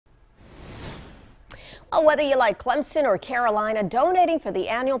Whether you like Clemson or Carolina, donating for the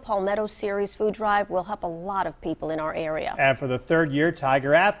annual Palmetto Series Food Drive will help a lot of people in our area. And for the third year,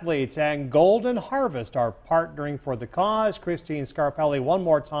 Tiger athletes and Golden Harvest are partnering for the cause. Christine Scarpelli one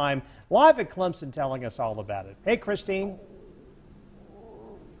more time live at Clemson telling us all about it. Hey, Christine.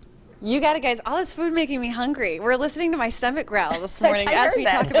 You got it, guys. All this food making me hungry. We're listening to my stomach growl this morning as we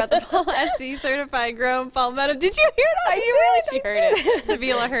talk about the SC certified grown palmetto. Did you hear that? Did you really? She heard it.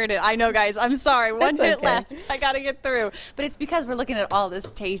 Sevilla heard it. I know, guys. I'm sorry. One hit left. I got to get through. But it's because we're looking at all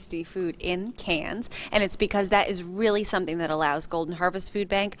this tasty food in cans, and it's because that is really something that allows Golden Harvest Food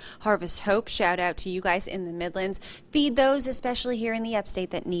Bank, Harvest Hope, shout out to you guys in the Midlands, feed those, especially here in the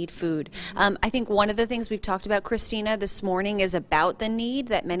upstate, that need food. I think one of the things we've talked about, Christina, this morning is about the need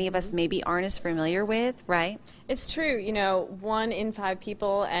that many of us maybe aren't as familiar with, right? It's true. You know, 1 in 5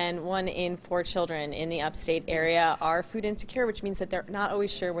 people and 1 in 4 children in the upstate area are food insecure, which means that they're not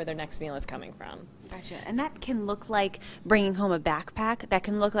always sure where their next meal is coming from. Gotcha. And that can look like bringing home a backpack. That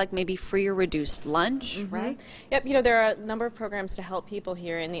can look like maybe free or reduced lunch, right? Yep. You know, there are a number of programs to help people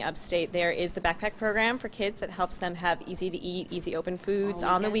here in the upstate. There is the backpack program for kids that helps them have easy to eat, easy open foods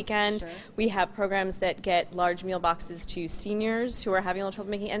on the weekend. Sure. We have programs that get large meal boxes to seniors who are having a little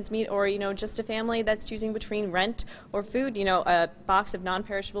trouble making ends meet, or, you know, just a family that's choosing between rent or food. You know, a box of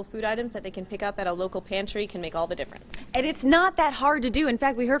non-perishable food items that they can pick up at a local pantry can make all the difference. And it's not that hard to do. In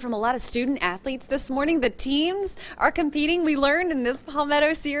fact, we heard from a lot of student athletes this morning. The teams are competing, we learned, in this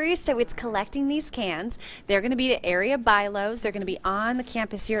Palmetto series. So it's collecting these cans. They're going to be at area bylaws. They're going to be on the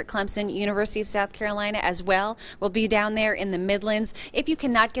campus here at Clemson, University of South Carolina as well. We'll be down there in the Midlands. If you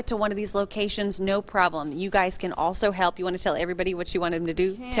cannot get to one of these locations, no problem. You guys can also help. You want to tell everybody what you want them to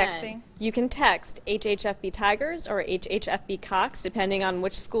do? Texting? You can text HHFB Tigers or HHFB Cox, depending on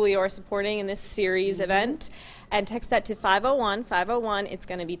which school you are supporting in this series event, and text that to 501-501. It's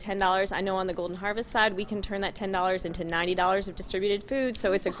going to be $10. I know on the Golden Harvest side, we can turn that $10 into $90 of distributed food,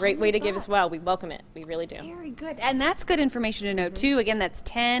 so it's a great way to give as well. We welcome it. We really do. Very good. And that's good information to know, too. Again, that's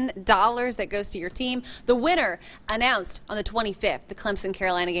 $10 that goes to your team. The winner announced on the 25th, the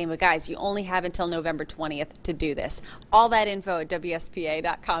Clemson-Carolina game. But, guys, you only have until November 20th to do this. All that info at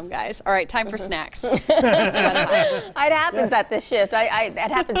WSPA.com, guys. All right, time for snacks. It happens at this shift.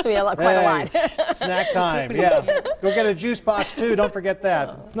 That happens to me quite a lot. Snack time, yeah. Go get a juice box, too. Don't forget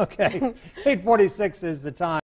that. Okay, 8:46 is the time.